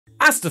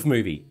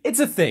asdfmovie. It's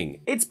a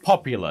thing. It's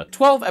popular.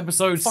 12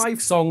 episodes,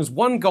 5 songs,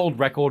 1 gold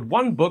record,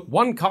 1 book,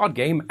 1 card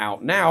game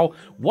out now,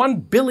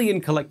 1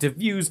 billion collective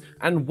views,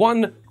 and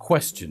 1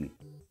 question.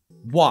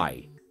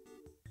 Why?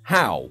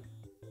 How?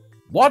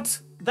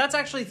 What? That's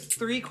actually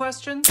 3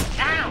 questions?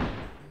 Ow!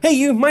 Hey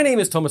you, my name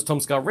is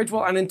TomSka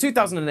Ridgewell, and in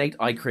 2008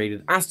 I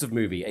created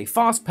asdfmovie, a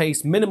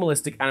fast-paced,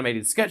 minimalistic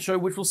animated sketch show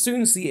which will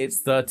soon see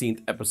its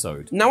 13th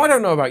episode. Now I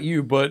don't know about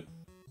you, but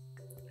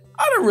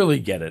I don't really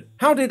get it.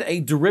 How did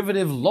a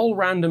derivative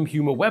lol-random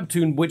humor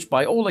webtoon, which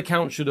by all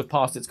accounts should have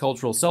passed its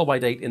cultural sell-by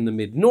date in the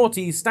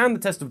mid-noughties, stand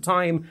the test of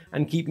time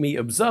and keep me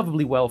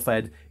observably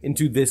well-fed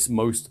into this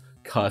most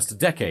cursed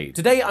decade?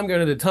 Today I'm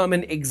going to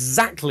determine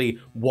exactly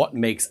what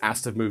makes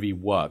asdfmovie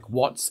work,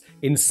 what's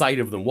inside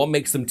of them, what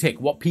makes them tick,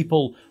 what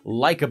people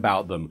like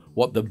about them,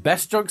 what the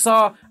best jokes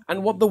are,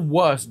 and what the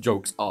worst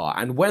jokes are.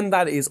 And when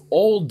that is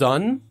all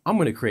done, I'm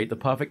going to create the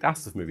perfect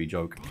asdfmovie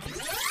joke.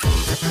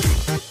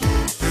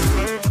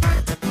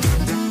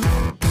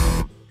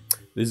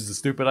 This is a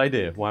stupid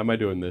idea. Why am I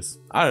doing this?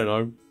 I don't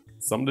know.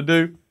 Something to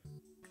do.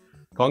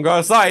 Can't go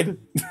outside.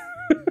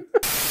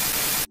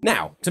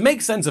 Now, to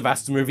make sense of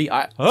asdfmovie,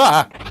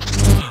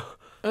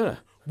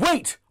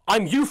 wait!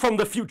 I'm you from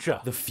the future!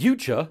 The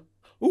future?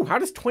 Ooh, how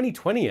does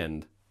 2020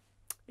 end?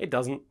 It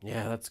doesn't.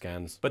 Yeah, that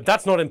scans. But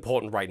that's not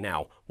important right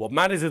now. What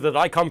matters is that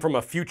I come from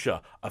a future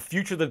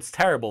that's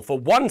terrible for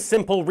one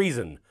simple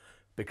reason.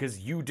 Because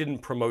you didn't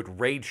promote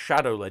Raid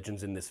Shadow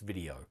Legends in this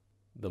video.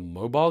 The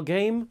mobile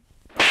game?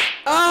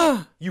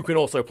 You can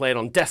also play it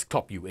on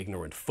desktop, you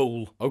ignorant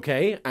fool.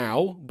 Okay,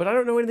 ow, but I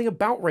don't know anything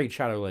about Raid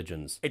Shadow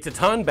Legends. It's a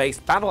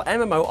turn-based battle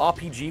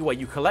MMORPG where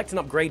you collect and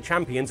upgrade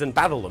champions and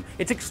battle them.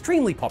 It's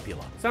extremely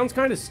popular. Sounds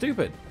kind of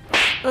stupid.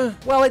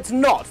 Well, it's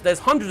not. There's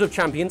hundreds of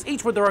champions,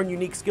 each with their own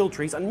unique skill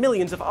trees and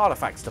millions of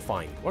artifacts to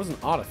find. What does an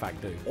artifact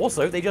do?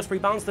 Also, they just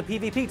rebalanced the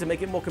PvP to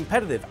make it more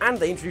competitive, and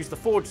they introduced the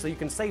Forge so you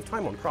can save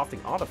time on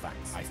crafting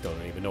artifacts. I still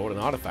don't even know what an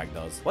artifact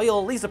does. Well, you'll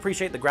at least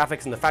appreciate the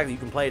graphics and the fact that you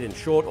can play it in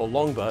short or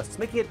long bursts,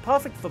 making it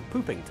perfect for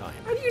pooping time.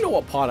 How do you know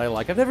what part I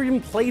like? I've never even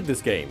played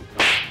this game.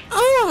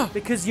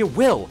 Because you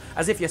will.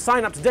 As if you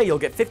sign up today, you'll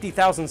get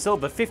 50,000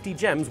 silver, 50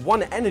 gems,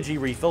 1 energy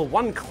refill,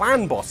 1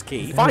 clan boss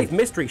key, 5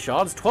 mystery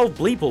shards, 12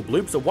 bleeple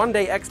bloops, a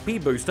 1-day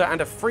XP booster, and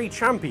a free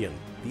champion,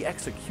 the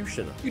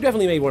Executioner. You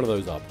definitely made one of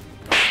those up.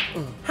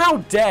 How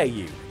dare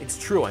you? It's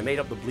true, I made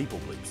up the bleeple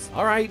bloops.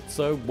 Alright,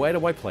 so where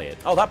do I play it?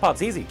 Oh, that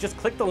part's easy. Just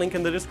click the link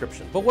in the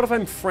description. But what if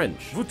I'm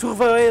French? Vous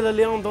trouverez le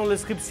lien dans la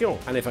description.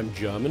 And if I'm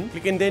German?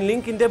 Click in den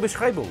Link in der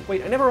Beschreibung.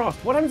 Wait, I never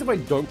asked. What happens if I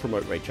don't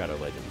promote Raid Shadow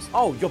Legends?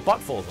 Oh, your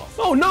butt falls off.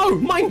 Oh no,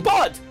 mein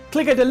butt!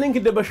 Click at the link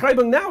in der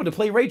Beschreibung now to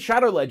play Raid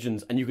Shadow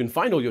Legends, and you can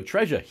find all your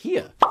treasure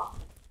here.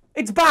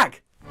 It's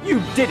back!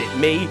 You did it,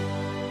 me!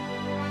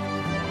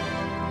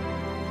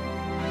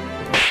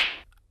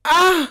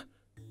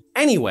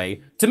 Anyway,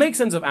 to make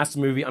sense of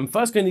asdfmovie, I'm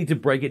first going to need to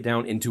break it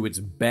down into its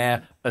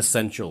bare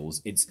essentials,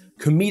 its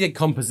comedic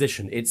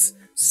composition, its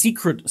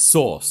secret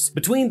sauce.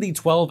 Between the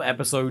 12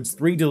 episodes,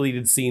 3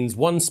 deleted scenes,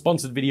 1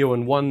 sponsored video,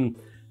 and 1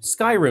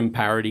 Skyrim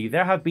parody,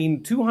 there have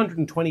been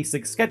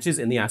 226 sketches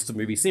in the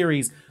asdfmovie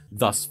series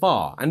thus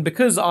far. And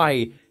because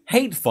I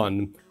hate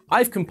fun,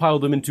 I've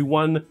compiled them into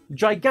one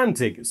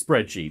gigantic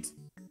spreadsheet.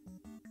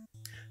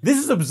 This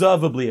is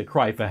observably a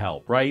cry for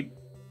help, right?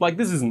 Like,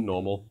 this isn't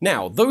normal.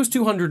 Now, those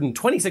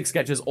 226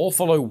 sketches all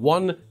follow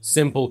one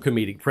simple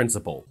comedic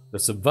principle: the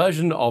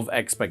subversion of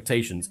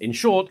expectations. In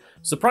short,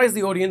 surprise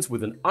the audience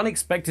with an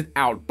unexpected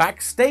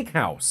Outback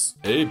Steakhouse.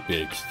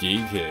 Outback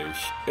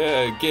Steakhouse.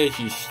 Guess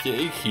it's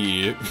steak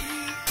here.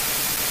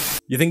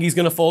 You think he's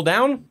gonna fall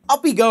down?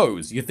 Up he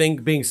goes. You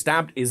think being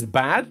stabbed is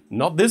bad?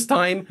 Not this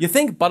time. You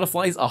think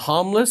butterflies are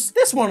harmless?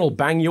 This one will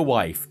bang your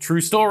wife.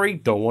 True story,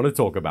 don't want to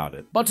talk about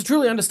it. But to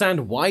truly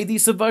understand why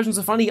these subversions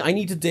are funny, I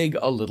need to dig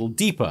a little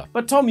deeper.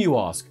 But Tom, you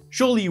ask,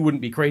 surely you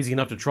wouldn't be crazy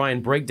enough to try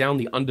and break down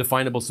the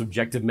undefinable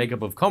subjective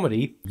makeup of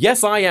comedy?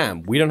 Yes, I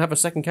am. We don't have a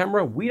second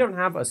camera. We don't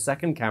have a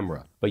second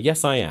camera. But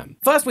yes, I am.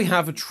 First, we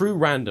have a true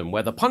random,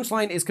 where the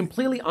punchline is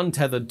completely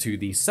untethered to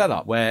the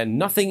setup, where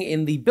nothing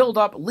in the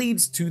build-up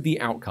leads to the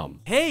outcome.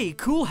 Hey,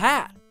 cool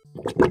hat!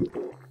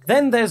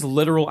 Then there's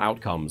literal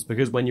outcomes,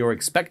 because when you're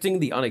expecting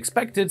the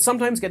unexpected,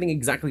 sometimes getting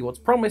exactly what's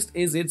promised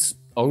is its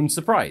own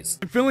surprise.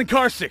 I'm feeling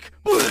carsick.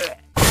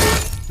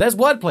 There's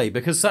wordplay,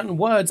 because certain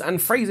words and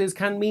phrases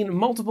can mean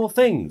multiple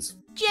things.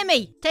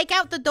 Jimmy, take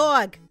out the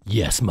dog.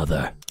 Yes,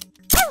 mother.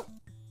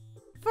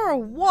 For a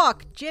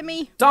walk,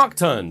 Jimmy. Dark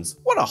turns.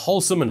 What a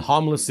wholesome and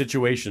harmless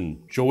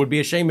situation. Sure would be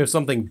a shame if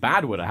something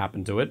bad would have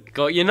happened to it.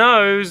 Got your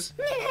nose.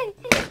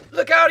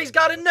 Look out, he's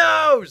got a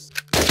nose!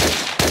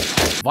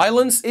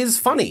 Violence is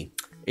funny.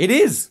 It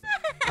is.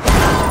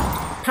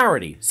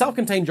 Parody.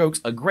 Self-contained jokes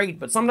are great,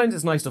 but sometimes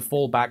it's nice to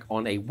fall back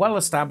on a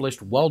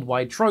well-established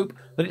worldwide trope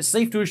that it's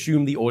safe to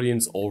assume the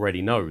audience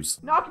already knows.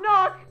 Knock,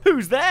 knock.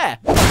 Who's there?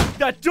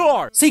 That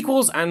door.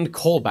 Sequels and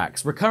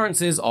callbacks,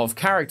 recurrences of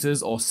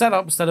characters or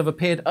setups that have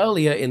appeared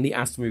earlier in the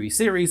asdfmovie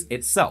series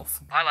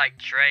itself. I like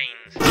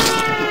trains.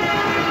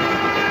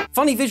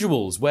 Funny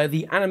visuals, where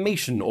the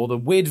animation or the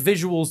weird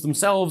visuals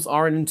themselves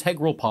are an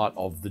integral part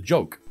of the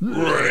joke.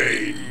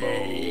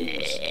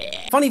 Rainbows.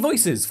 Funny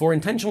voices for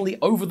intentionally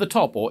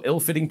over-the-top or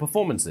ill-fitting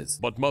performances.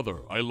 But mother,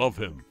 I love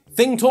him.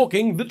 Thing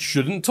talking that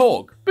shouldn't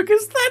talk,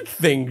 because that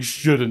thing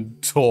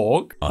shouldn't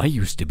talk. I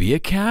used to be a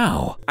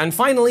cow. And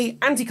finally,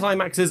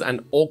 anticlimaxes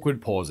and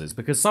awkward pauses,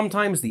 because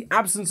sometimes the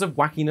absence of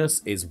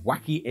wackiness is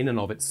wacky in and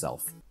of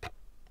itself.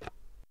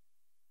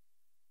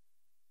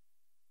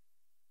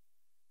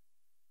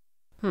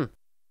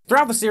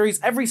 Throughout the series,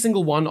 every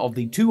single one of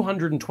the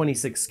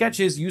 226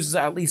 sketches uses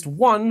at least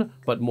one,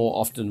 but more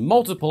often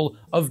multiple,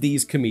 of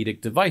these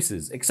comedic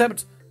devices,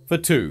 except for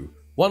two.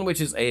 One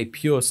which is a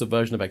pure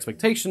subversion of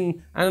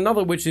expectation, and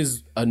another which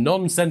is a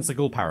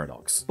nonsensical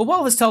paradox. But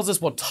while this tells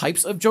us what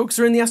types of jokes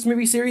are in the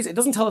asdfmovie series, it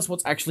doesn't tell us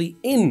what's actually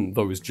in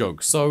those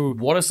jokes. So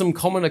what are some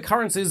common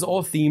occurrences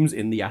or themes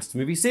in the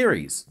asdfmovie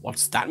series?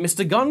 What's that,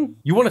 Mr. Gunn?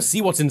 You want to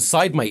see what's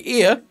inside my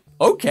ear?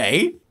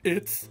 Okay.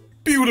 It's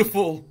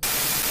beautiful.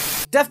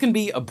 Death can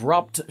be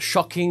abrupt,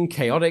 shocking,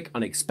 chaotic,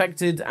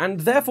 unexpected,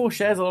 and therefore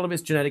shares a lot of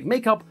its genetic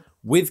makeup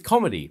with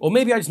comedy. Or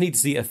maybe I just need to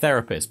see a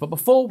therapist, but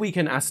before we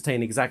can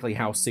ascertain exactly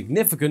how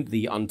significant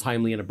the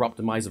untimely and abrupt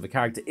demise of a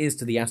character is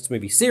to the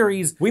asdfmovie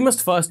series, we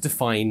must first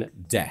define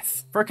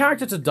death. For a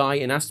character to die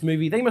in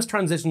asdfmovie, they must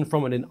transition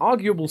from an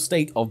inarguable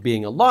state of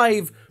being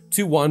alive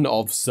to one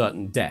of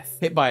certain death.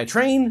 Hit by a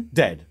train,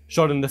 dead.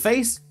 Shot in the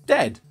face,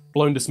 dead.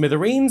 Blown to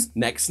smithereens,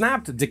 neck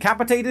snapped,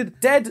 decapitated,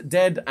 dead,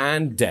 dead,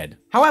 and dead.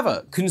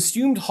 However,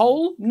 consumed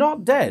whole,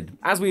 not dead.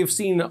 As we have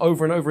seen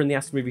over and over in the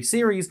asdfmovie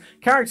series,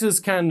 characters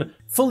can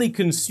fully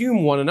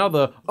consume one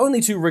another, only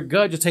to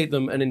regurgitate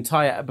them an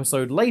entire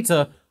episode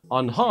later,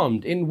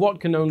 unharmed, in what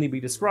can only be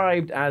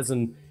described as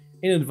an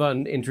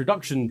inadvertent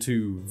introduction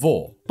to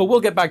vore. But we'll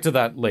get back to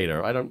that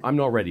later. I'm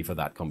not ready for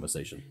that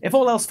conversation. If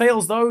all else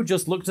fails though,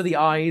 just look to the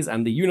eyes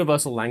and the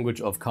universal language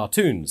of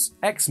cartoons.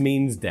 X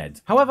means dead.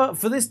 However,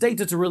 for this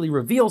data to really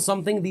reveal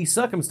something, the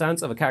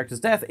circumstance of a character's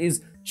death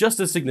is just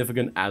as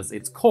significant as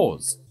its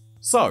cause.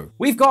 So,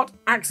 we've got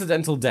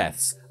accidental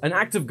deaths. An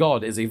act of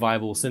God is a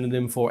viable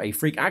synonym for a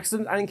freak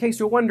accident, and in case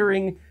you're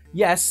wondering,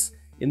 yes,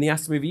 in the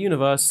asdfmovie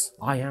universe,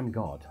 I am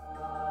God.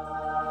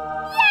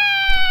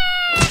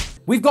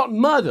 We've got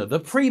murder, the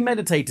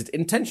premeditated,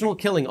 intentional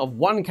killing of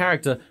one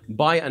character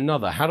by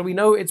another. How do we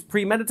know it's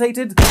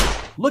premeditated?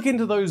 Look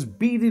into those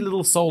beady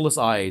little soulless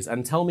eyes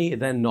and tell me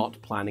they're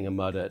not planning a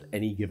murder at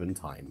any given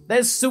time.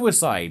 There's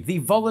suicide, the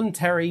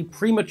voluntary,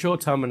 premature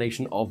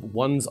termination of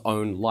one's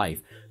own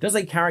life. Does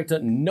a character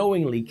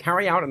knowingly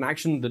carry out an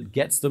action that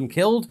gets them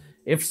killed?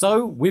 If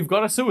so, we've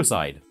got a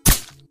suicide.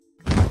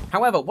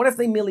 However, what if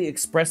they merely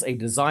express a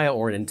desire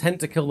or an intent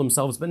to kill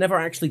themselves but never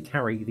actually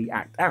carry the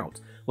act out?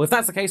 Well, if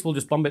that's the case, we'll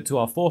just bump it to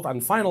our fourth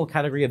and final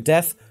category of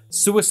death,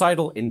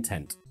 suicidal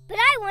intent. But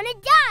I want to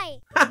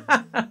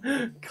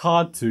die!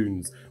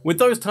 Cartoons. With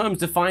those terms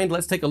defined,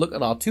 let's take a look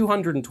at our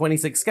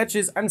 226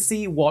 sketches and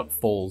see what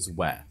falls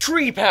where.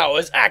 Tree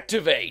powers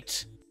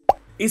activate!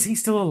 Is he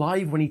still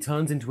alive when he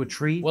turns into a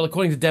tree? Well,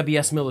 according to Debbie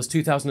S. Miller's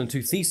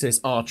 2002 thesis,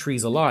 Are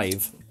Trees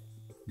Alive?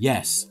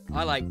 Yes.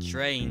 I like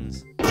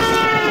trains.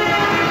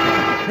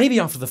 Maybe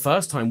after the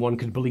first time one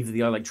could believe that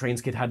the I Like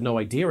Trains kid had no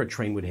idea a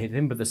train would hit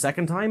him, but the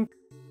second time?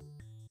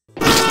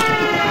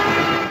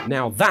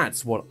 Now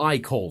that's what I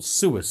call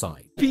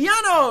suicide.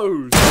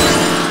 Pianos!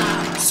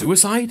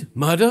 Suicide?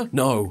 Murder?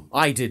 No,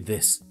 I did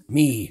this.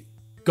 Me.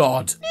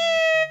 God.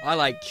 I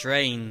like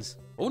trains.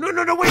 Oh,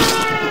 no, wait!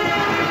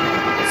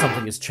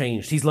 Something has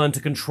changed. He's learned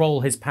to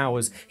control his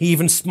powers. He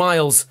even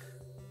smiles.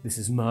 This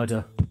is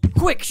murder.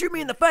 Quick, shoot me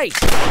in the face!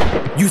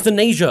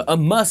 Euthanasia, a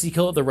mercy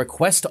kill at the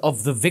request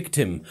of the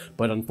victim,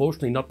 but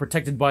unfortunately not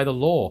protected by the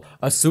law.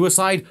 A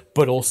suicide,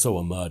 but also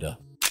a murder.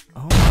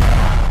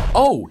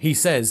 Oh, he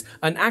says,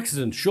 an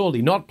accident,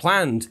 surely, not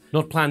planned.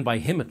 Not planned by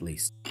him, at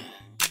least.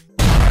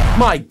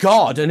 My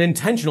God, an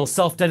intentional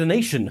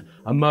self-detonation.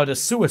 A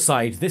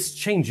murder-suicide, this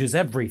changes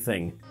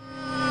everything.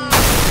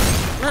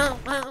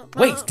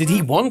 Wait, did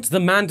he want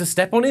the man to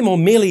step on him or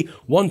merely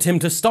want him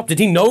to stop? Did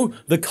he know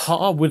the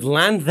car would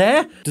land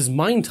there? Does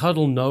Mind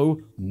Turtle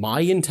know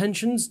my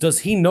intentions? Does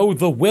he know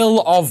the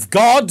will of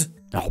God?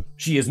 No,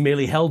 she is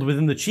merely held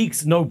within the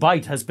cheeks. No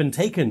bite has been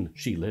taken.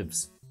 She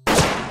lives.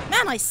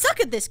 Man, I suck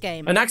at this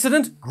game. An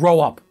accident? Grow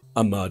up.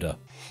 A murder.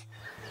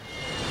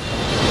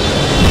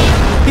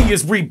 He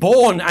is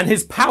reborn and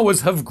his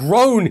powers have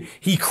grown.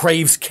 He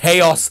craves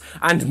chaos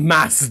and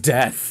mass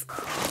death.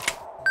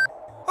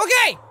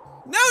 Okay!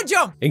 Now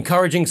jump!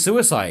 Encouraging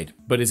suicide,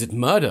 but is it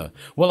murder?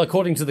 Well,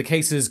 according to the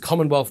cases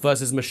Commonwealth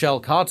versus Michelle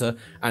Carter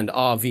and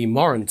R.V.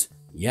 Morant,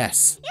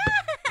 yes.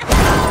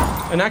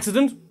 An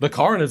accident? The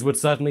coroners would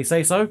certainly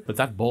say so, but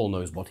that ball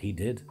knows what he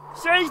did.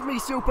 Save me,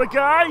 super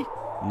guy!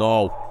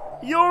 No.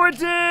 You're a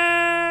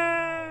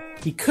dick!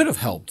 He could have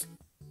helped,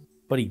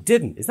 but he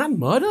didn't. Is that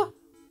murder?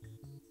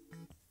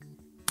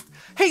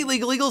 Hey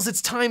Legal Eagles,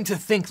 it's time to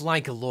think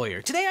like a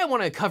lawyer. Today I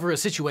want to cover a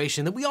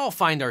situation that we all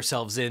find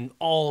ourselves in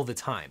all the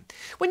time.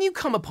 When you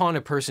come upon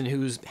a person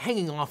who's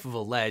hanging off of a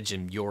ledge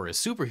and you're a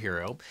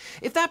superhero,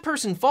 if that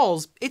person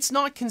falls, it's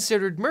not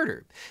considered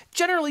murder.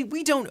 Generally,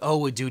 we don't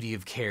owe a duty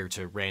of care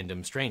to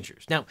random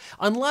strangers. Now,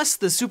 unless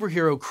the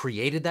superhero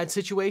created that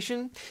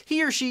situation,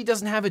 he or she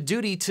doesn't have a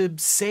duty to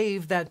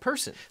save that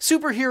person.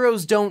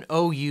 Superheroes don't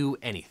owe you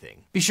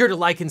anything. Be sure to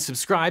like and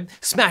subscribe,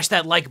 smash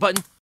that like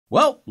button.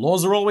 Well,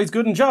 laws are always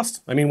good and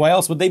just. I mean, why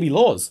else would they be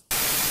laws?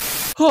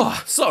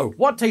 So,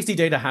 what tasty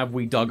data have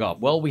we dug up?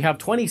 Well, we have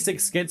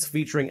 26 skits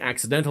featuring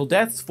accidental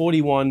deaths,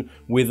 41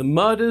 with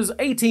murders,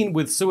 18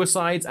 with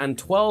suicides, and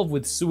 12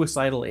 with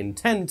suicidal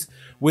intent,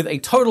 with a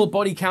total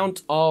body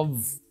count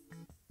of...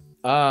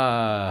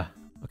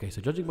 Okay, so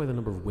judging by the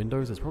number of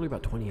windows, there's probably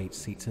about 28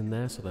 seats in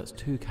there, so that's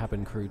 2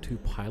 cabin crew, 2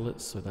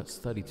 pilots, so that's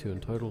 32 in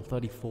total,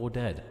 34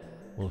 dead.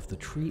 Well, if the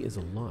tree is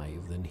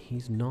alive, then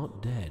he's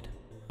not dead.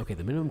 Okay,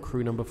 the minimum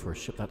crew number for a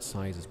ship that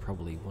size is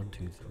probably 1,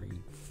 2,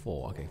 3,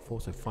 4. Okay,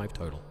 4, so 5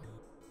 total.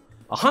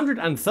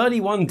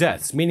 131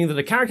 deaths, meaning that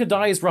a character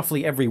dies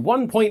roughly every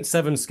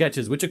 1.7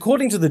 sketches, which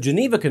according to the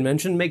Geneva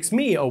Convention makes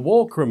me a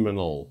war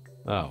criminal.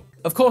 Oh.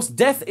 Of course,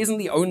 death isn't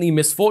the only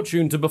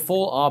misfortune to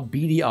befall our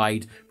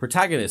beady-eyed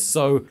protagonists,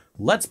 so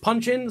let's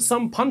punch in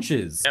some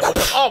punches.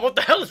 What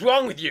the hell is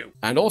wrong with you?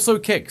 And also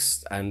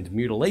kicks and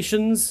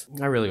mutilations.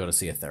 I really ought to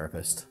see a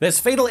therapist. There's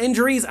fatal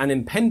injuries and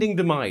impending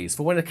demise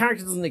for when a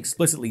character doesn't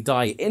explicitly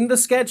die in the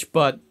sketch,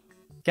 but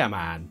come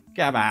on.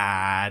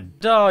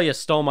 Oh, you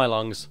stole my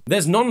lungs.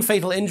 There's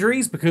non-fatal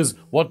injuries because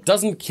what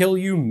doesn't kill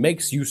you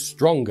makes you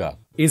stronger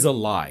is a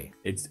lie.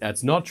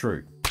 That's not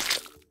true.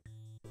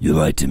 You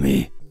lied to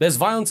me. There's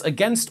violence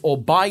against or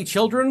by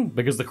children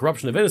because the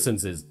corruption of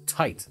innocence is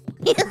tight.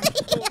 I'm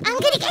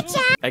gonna get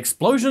ya!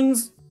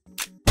 Explosions.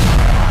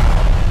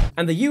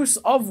 And the use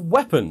of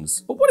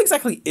weapons. But what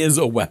exactly is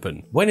a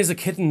weapon? When is a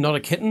kitten not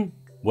a kitten?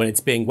 When it's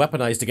being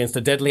weaponized against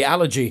a deadly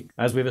allergy.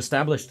 As we've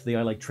established, the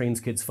I Like Trains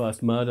kid's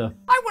first murder.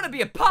 I want to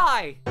be a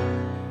pie!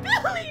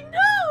 Billy,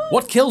 no!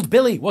 What killed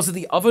Billy? Was it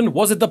the oven?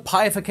 Was it the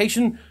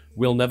pieification?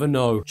 We'll never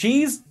know.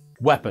 Cheese?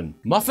 Weapon.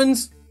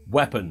 Muffins?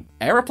 Weapon.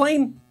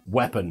 Aeroplane?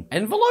 Weapon.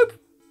 Envelope?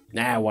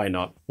 Nah, why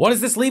not? What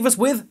does this leave us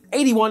with?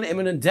 81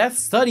 imminent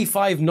deaths,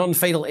 35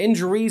 non-fatal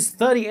injuries,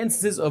 30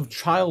 instances of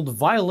child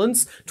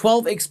violence,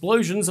 12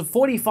 explosions,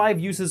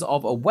 45 uses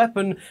of a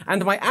weapon,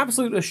 and my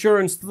absolute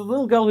assurance that the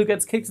little girl who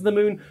gets kicked to the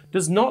moon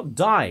does not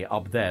die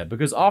up there,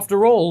 because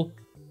after all,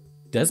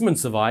 Desmond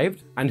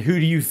survived, and who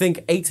do you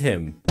think ate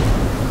him?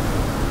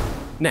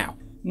 Now,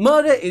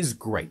 murder is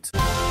great.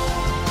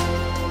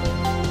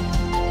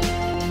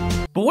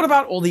 But what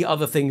about all the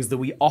other things that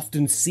we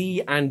often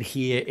see and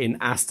hear in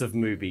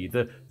asdfmovie?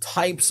 The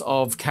types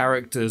of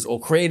characters or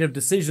creative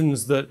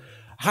decisions that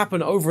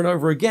happen over and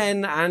over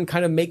again and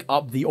kind of make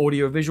up the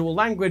audiovisual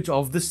language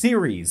of the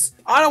series.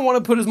 I don't want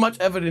to put as much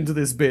effort into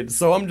this bit,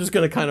 so I'm just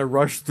going to kind of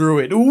rush through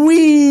it.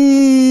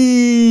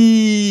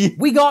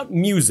 We got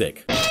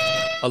music.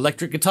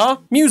 Electric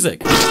guitar,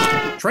 music.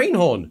 Train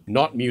horn,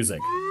 not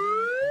music.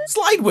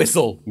 Slide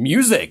whistle,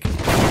 music.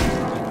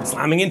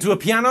 Slamming into a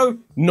piano,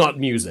 not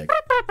music.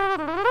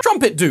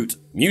 Trumpet doot,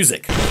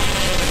 music.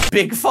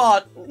 Big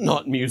fart,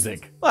 not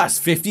music. That's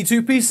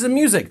 52 pieces of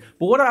music.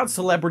 But what about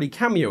celebrity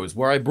cameos,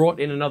 where I brought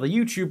in another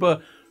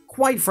YouTuber,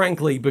 quite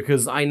frankly,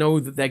 because I know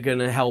that they're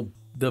gonna help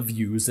the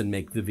views and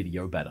make the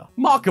video better.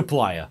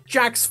 Markiplier,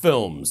 Jack's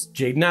Films,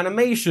 Jaden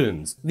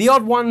Animations, The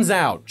Odd Ones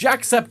Out,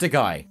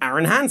 Jacksepticeye,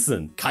 Aaron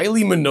Hansen,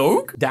 Kylie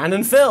Minogue, Dan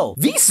and Phil,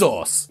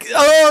 Vsauce.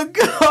 Oh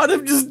god,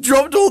 I've just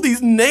dropped all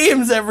these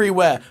names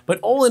everywhere.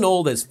 But all in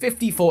all, there's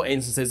 54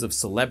 instances of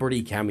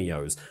celebrity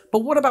cameos.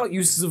 But what about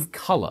uses of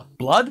color?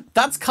 Blood?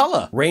 That's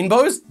color.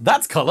 Rainbows?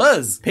 That's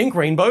colors. Pink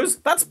rainbows?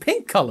 That's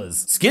pink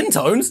colors. Skin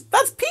tones?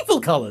 That's people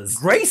colors.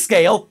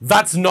 Grayscale?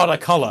 That's not a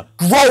color.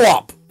 Grow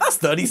up! That's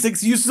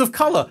 36 uses of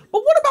color.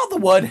 But what about the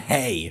word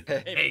hey?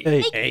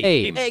 That's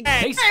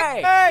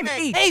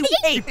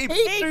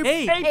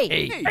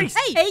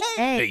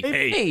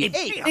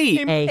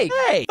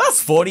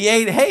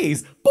 48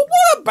 heys. But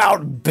what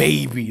about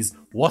babies?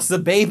 What's a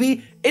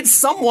baby? It's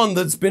someone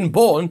that's been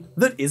born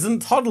that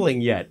isn't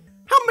toddling yet.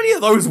 How many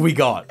of those we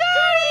got?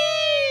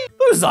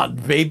 Those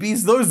aren't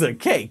babies, those are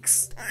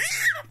cakes.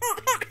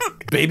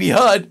 Baby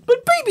heard,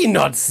 but baby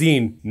not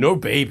seen. No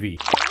baby.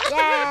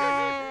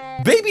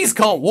 Babies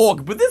can't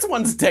walk, but this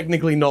one's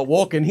technically not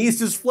walking. He's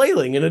just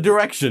flailing in a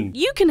direction.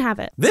 You can have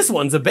it. This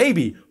one's a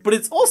baby, but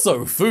it's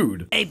also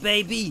food. Hey,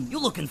 baby, you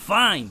looking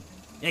fine.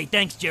 Hey,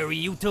 thanks, Jerry,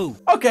 you too.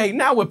 Okay,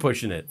 now we're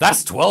pushing it.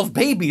 That's 12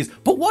 babies,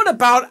 but what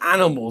about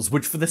animals,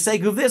 which for the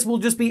sake of this will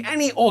just be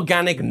any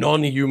organic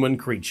non-human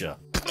creature?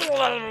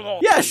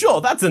 Yeah,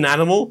 sure, that's an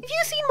animal. Have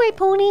you seen my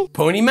pony?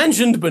 Pony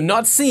mentioned, but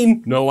not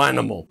seen, no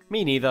animal.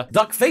 Me neither.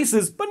 Duck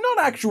faces, but not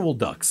actual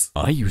ducks.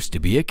 I used to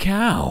be a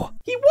cow.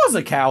 He was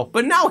a cow,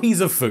 but now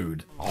he's a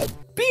food.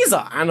 Bees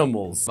are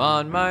animals.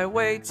 On my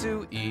way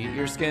to eat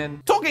your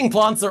skin. Talking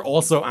plants are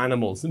also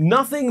animals.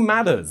 Nothing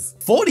matters.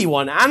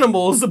 41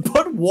 animals,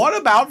 but what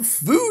about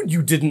food,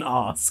 you didn't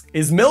ask?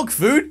 Is milk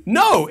food?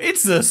 No,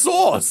 it's a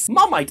sauce.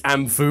 Marmite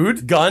am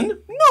food. Gun?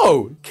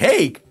 No.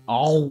 Cake?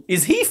 Oh.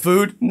 Is he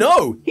food?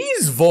 No,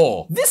 he's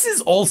vore. This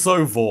is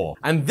also vore.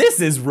 And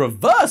this is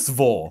reverse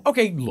vore.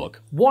 Okay,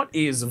 look, what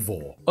is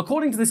vore?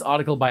 According to this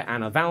article by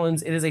Anna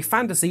Valens, it is a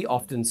fantasy,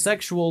 often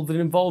sexual, that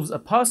involves a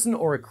person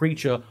or a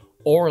creature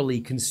orally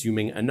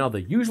consuming another,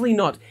 usually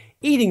not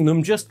eating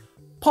them, just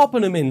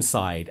popping them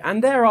inside.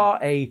 And there are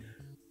a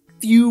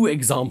few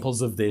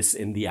examples of this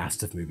in the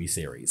asdfmovie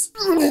series.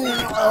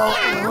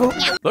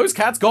 Those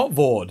cats got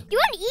vored. You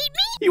want to eat me?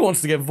 He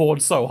wants to get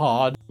vored so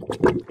hard.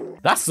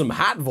 That's some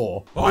hat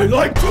vore. I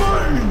like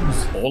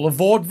trains! All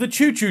aboard the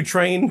choo-choo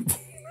train.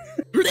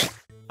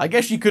 I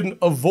guess she couldn't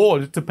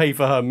afford to pay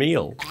for her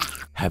meal.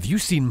 Have you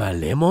seen my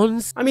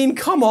lemons? I mean,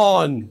 come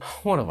on.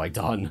 What have I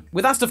done?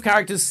 With asdf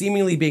characters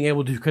seemingly being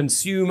able to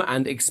consume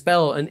and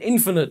expel an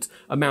infinite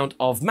amount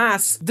of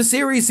mass, the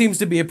series seems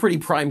to be a pretty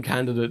prime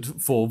candidate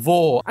for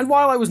vore. And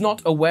while I was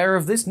not aware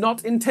of this,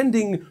 not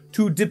intending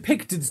to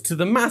depict it to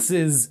the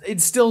masses,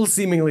 it still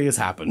seemingly has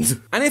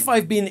happened. And if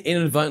I've been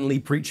inadvertently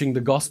preaching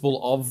the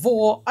gospel of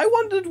vore, I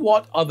wondered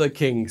what other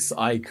kinks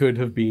I could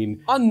have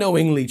been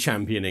unknowingly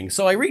championing.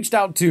 So I reached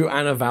out to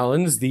Anna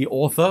Valens, the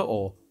author,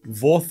 or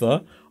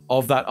vorther,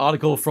 of that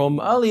article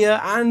from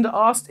earlier, and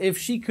asked if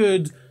she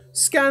could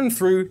scan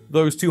through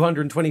those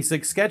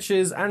 226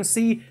 sketches and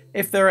see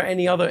if there are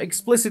any other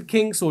explicit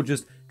kinks or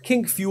just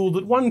kink fuel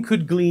that one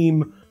could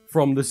glean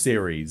from the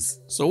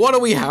series. So what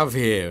do we have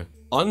here?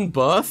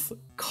 Unbirth,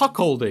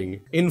 cuckolding,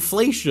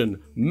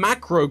 inflation,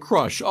 macro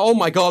crush. Oh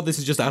my god, this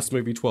is just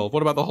asdfmovie 12.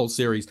 What about the whole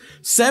series?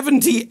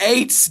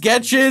 78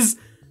 sketches?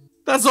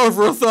 That's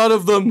over a third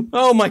of them.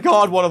 Oh my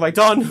god, what have I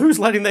done? Who's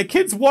letting their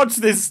kids watch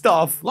this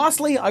stuff?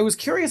 Lastly, I was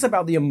curious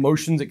about the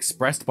emotions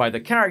expressed by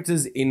the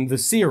characters in the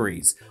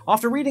series.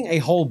 After reading a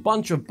whole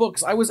bunch of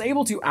books, I was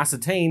able to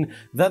ascertain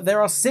that there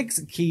are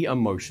 6 key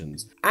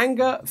emotions: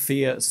 anger,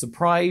 fear,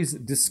 surprise,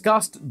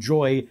 disgust,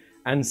 joy,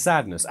 and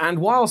sadness. And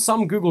while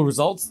some Google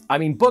results,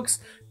 books,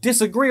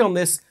 disagree on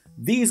this,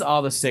 these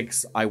are the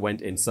 6 I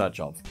went in search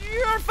of.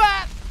 You're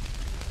fat!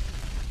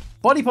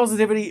 Body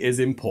positivity is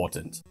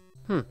important.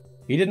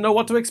 He didn't know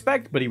what to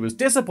expect, but he was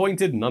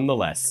disappointed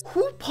nonetheless.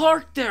 Who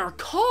parked their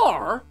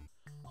car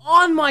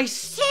on my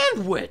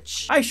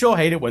sandwich? I sure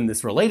hate it when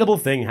this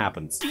relatable thing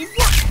happens.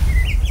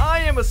 I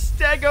am a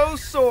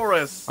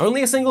stegosaurus.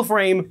 Only a single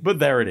frame, but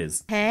there it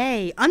is.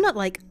 Hey, I'm not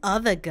like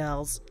other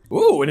girls.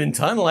 Ooh, an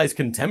internalized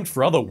contempt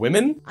for other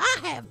women? I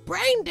have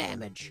brain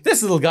damage.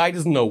 This little guy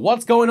doesn't know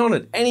what's going on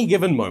at any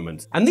given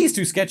moment. And these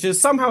 2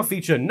 sketches somehow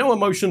feature no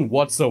emotion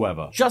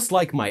whatsoever, just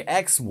like my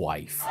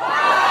ex-wife.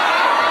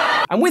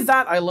 And with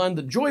that, I learned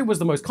that joy was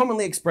the most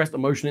commonly expressed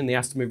emotion in the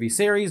asdfmovie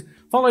series,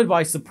 followed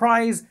by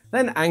surprise,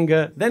 then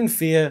anger, then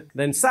fear,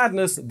 then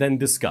sadness, then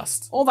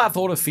disgust. All that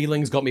thought of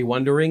feelings got me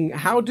wondering,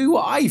 how do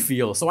I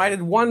feel? So I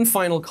added one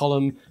final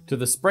column to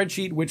the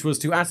spreadsheet, which was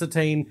to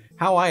ascertain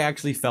how I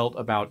actually felt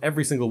about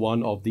every single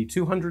one of the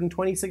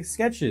 226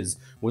 sketches.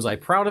 Was I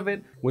proud of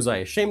it? Was I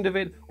ashamed of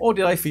it? Or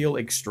did I feel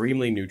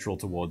extremely neutral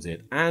towards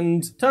it?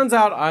 And turns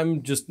out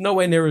I'm just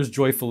nowhere near as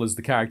joyful as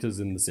the characters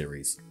in the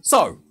series.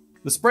 So,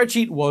 the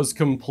spreadsheet was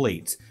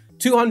complete.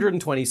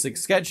 226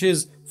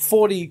 sketches,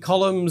 40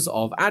 columns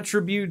of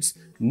attributes,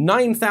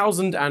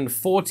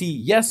 9,040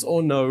 yes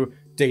or no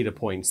data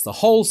points. The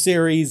whole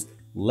series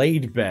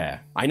laid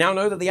bare. I now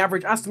know that the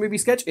average asdfmovie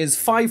sketch is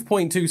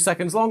 5.2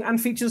 seconds long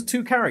and features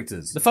 2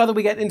 characters. The further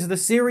we get into the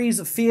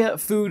series, fear,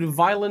 food,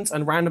 violence,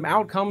 and random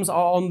outcomes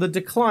are on the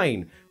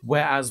decline,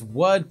 whereas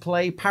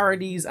wordplay,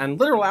 parodies, and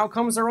literal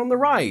outcomes are on the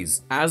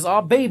rise, as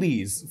are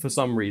babies for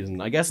some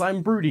reason. I guess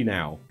I'm broody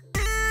now.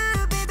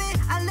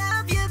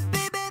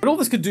 But all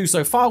this could do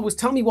so far was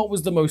tell me what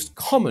was the most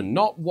common,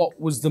 not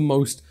what was the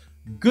most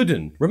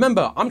good'un.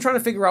 Remember, I'm trying to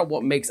figure out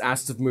what makes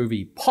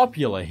asdfmovie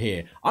popular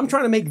here. I'm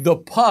trying to make the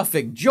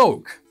perfect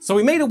joke. So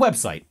we made a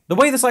website. The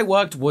way the site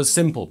worked was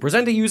simple.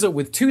 Present a user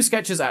with 2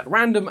 sketches at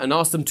random and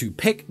ask them to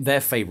pick their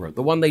favorite.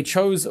 The one they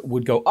chose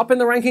would go up in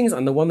the rankings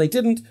and the one they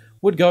didn't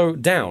would go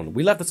down.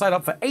 We left the site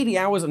up for 80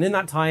 hours and in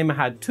that time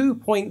had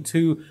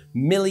 2.2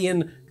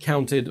 million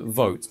counted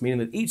votes, meaning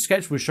that each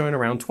sketch was shown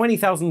around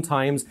 20,000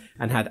 times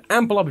and had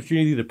ample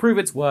opportunity to prove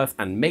its worth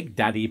and make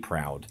daddy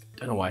proud.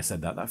 Don't know why I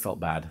said that, that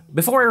felt bad.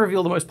 Before I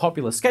reveal the most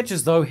popular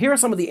sketches though, here are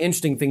some of the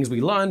interesting things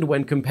we learned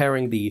when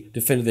comparing the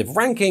definitive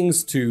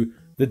rankings to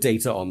the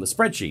data on the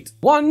spreadsheet.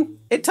 1,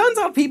 it turns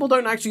out people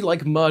don't actually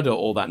like murder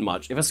all that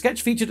much. If a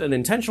sketch featured an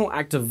intentional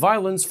act of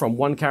violence from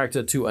one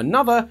character to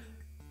another,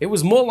 it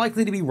was more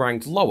likely to be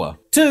ranked lower.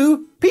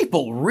 2,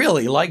 people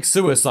really like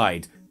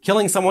suicide.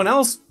 Killing someone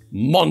else?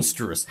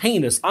 Monstrous,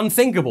 heinous,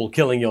 unthinkable.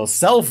 Killing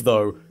yourself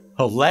though?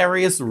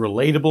 Hilarious,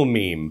 relatable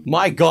meme.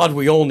 My god,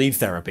 we all need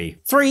therapy.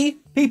 3.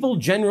 People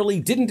generally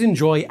didn't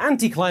enjoy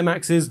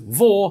anticlimaxes,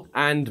 vore,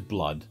 and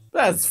blood.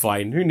 That's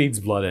fine, who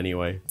needs blood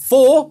anyway?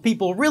 4.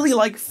 People really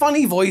like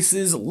funny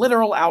voices,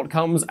 literal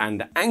outcomes,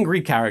 and angry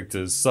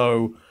characters,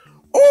 so...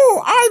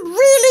 Oh, I'm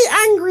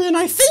really angry and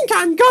I think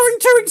I'm going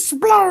to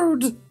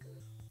explode!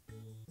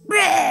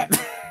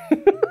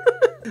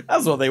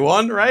 That's what they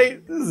want,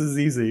 right? This is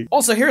easy.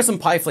 Also, here are some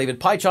pie-flavored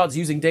pie charts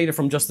using data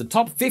from just the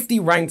top 50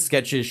 ranked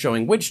sketches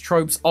showing which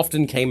tropes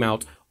often came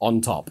out on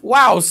top.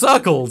 Wow,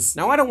 circles!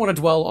 Now, I don't want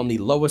to dwell on the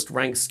lowest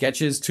ranked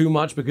sketches too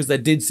much because there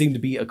did seem to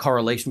be a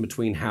correlation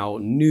between how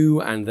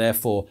new and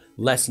therefore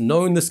less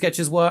known the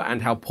sketches were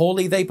and how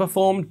poorly they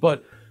performed,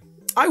 but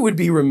I would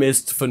be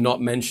remiss for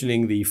not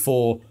mentioning the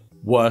 4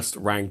 worst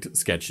ranked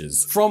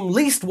sketches. From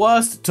least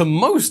worst to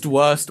most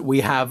worst,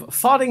 we have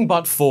Farting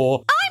Butt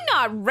 4. I'm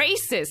not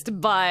racist,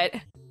 but...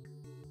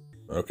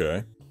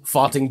 Okay.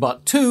 Farting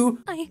Butt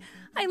 2. I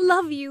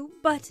love you,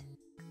 but...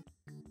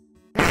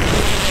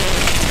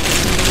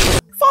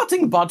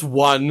 Farting Butt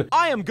 1.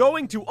 I am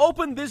going to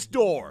open this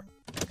door.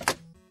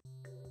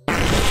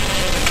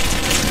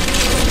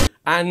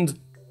 And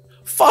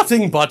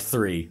Farting Butt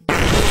 3.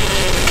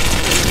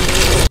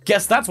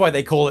 Guess that's why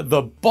they call it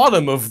the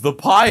bottom of the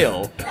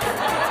pile.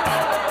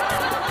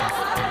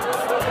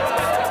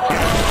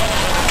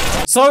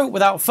 So,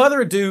 without further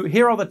ado,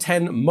 here are the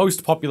 10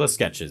 most popular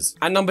sketches.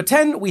 At number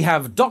 10, we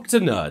have Dr.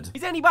 Nerd.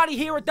 Is anybody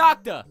here a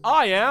doctor?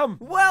 I am.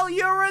 Well,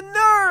 you're a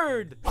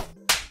nerd.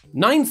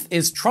 9th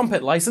is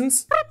Trumpet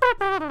License.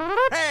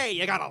 Hey,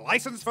 you got a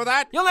license for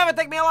that? You'll never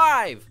take me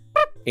alive.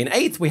 In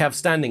 8th, we have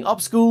Standing Up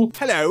School.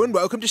 Hello and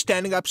welcome to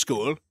Standing Up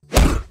School.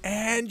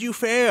 And you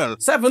fail.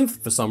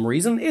 7th, for some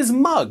reason, is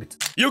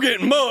Mugged. You're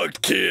getting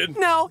mugged, kid.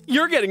 No,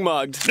 you're getting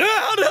mugged.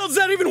 How the hell does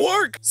that even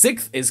work?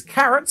 6th is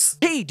Carrots.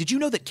 Hey, did you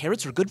know that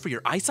carrots are good for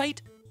your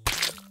eyesight?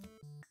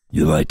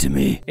 You lied to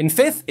me. In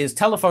 5th is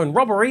Telephone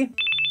Robbery.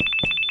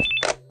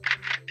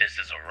 This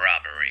is a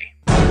robbery.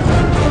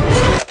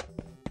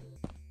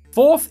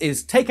 4th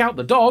is Take Out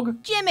the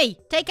Dog. Jimmy,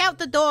 take out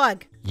the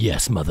dog.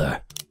 Yes,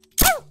 mother.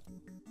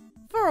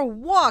 For a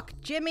walk,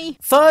 Jimmy.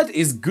 3rd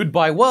is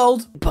Goodbye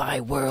World. Bye,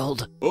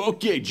 world.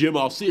 Okay, Jim,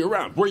 I'll see you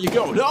around. Where you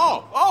going?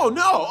 Oh,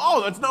 no.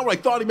 Oh, that's not what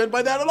I thought he meant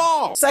by that at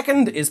all.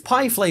 2nd is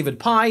Pie Flavored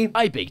Pie.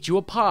 I baked you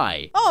a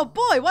pie. Oh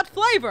boy, what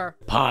flavor?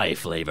 Pie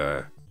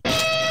flavor.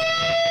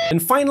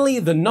 And finally,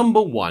 the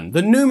number 1,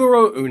 the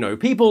numero uno,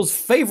 people's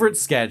favorite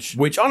sketch,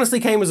 which honestly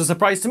came as a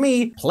surprise to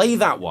me. Play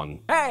that one.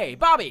 Hey,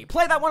 Bobby,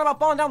 play that one about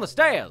falling down the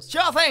stairs.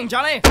 Sure thing,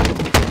 Johnny.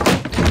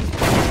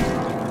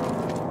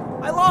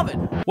 I love it.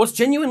 What's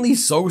genuinely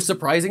so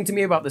surprising to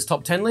me about this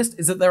top 10 list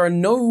is that there are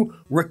no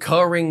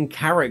recurring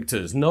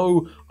characters.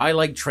 No I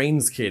Like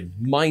Trains Kid,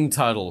 Mind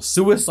Turtle,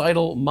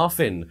 Suicidal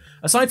Muffin.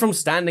 Aside from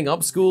Standing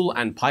Up School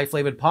and Pie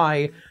Flavored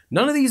Pie,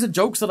 none of these are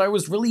jokes that I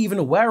was really even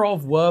aware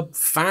of were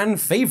fan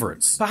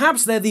favorites.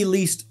 Perhaps they're the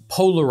least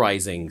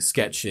polarizing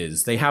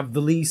sketches. They have the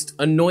least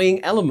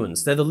annoying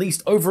elements. They're the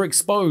least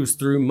overexposed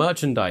through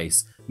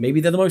merchandise.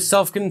 Maybe they're the most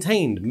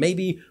self-contained.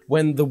 Maybe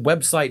when the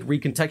website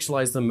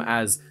recontextualized them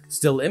as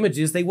still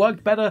images, they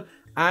worked better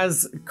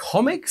as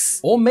comics?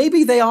 Or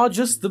maybe they are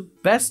just the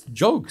best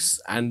jokes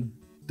and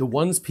the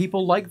ones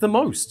people like the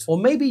most. Or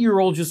maybe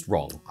you're all just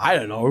wrong. I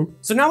don't know.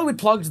 So now that we've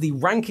plugged the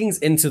rankings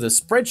into the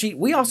spreadsheet,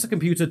 we asked the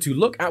computer to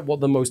look at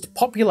what the most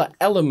popular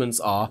elements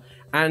are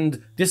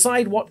and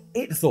decide what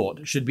it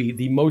thought should be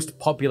the most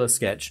popular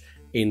sketch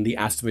in the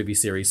asdfmovie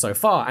series so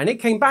far. And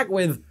it came back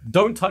with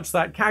Don't Touch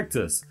That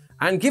Cactus.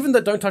 And given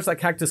that Don't Touch That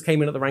Cactus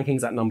came in at the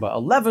rankings at number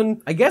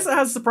 11, I guess it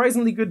has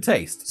surprisingly good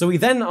taste. So we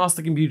then asked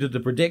the computer to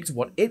predict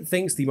what it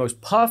thinks the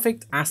most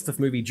perfect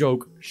asdfmovie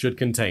joke should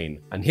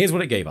contain. And here's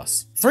what it gave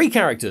us. 3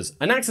 characters: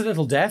 an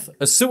accidental death,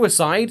 a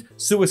suicide,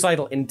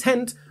 suicidal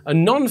intent, a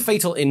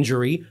non-fatal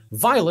injury,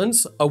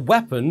 violence, a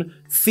weapon,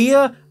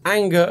 fear,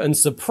 anger, and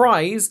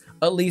surprise,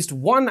 at least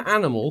 1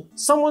 animal,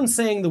 someone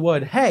saying the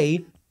word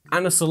hey,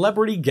 and a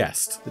celebrity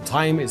guest. The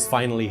time is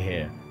finally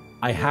here.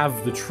 I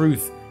have the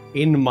truth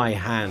in my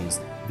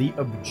hands, the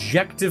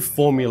objective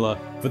formula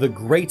for the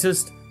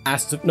greatest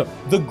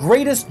the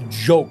greatest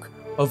joke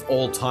of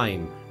all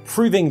time,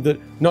 proving that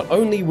not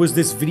only was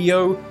this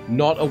video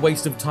not a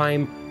waste of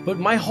time, but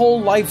my whole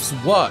life's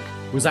work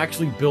was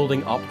actually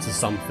building up to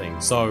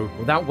something. So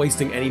without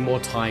wasting any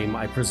more time,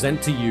 I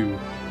present to you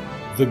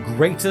the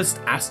greatest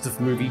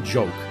asdfmovie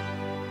joke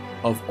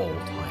of all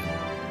time.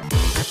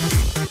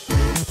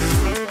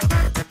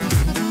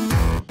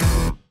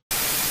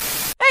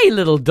 Hey,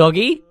 little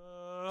doggy.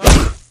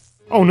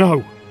 Oh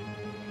no,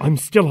 I'm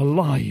still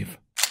alive.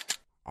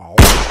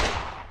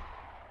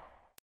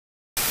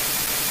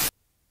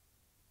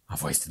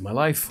 I've wasted my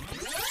life.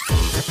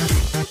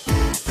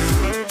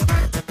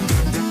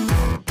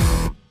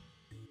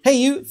 Hey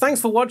you,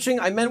 thanks for watching.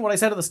 I meant what I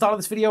said at the start of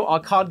this video.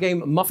 Our card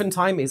game Muffin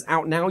Time is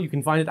out now. You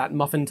can find it at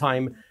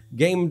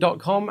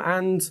muffintimegame.com,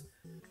 and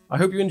I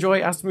hope you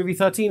enjoy asdfmovie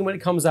 13 when it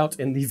comes out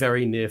in the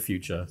very near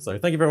future. So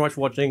thank you very much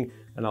for watching,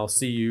 and I'll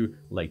see you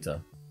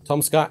later.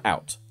 TomSka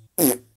out.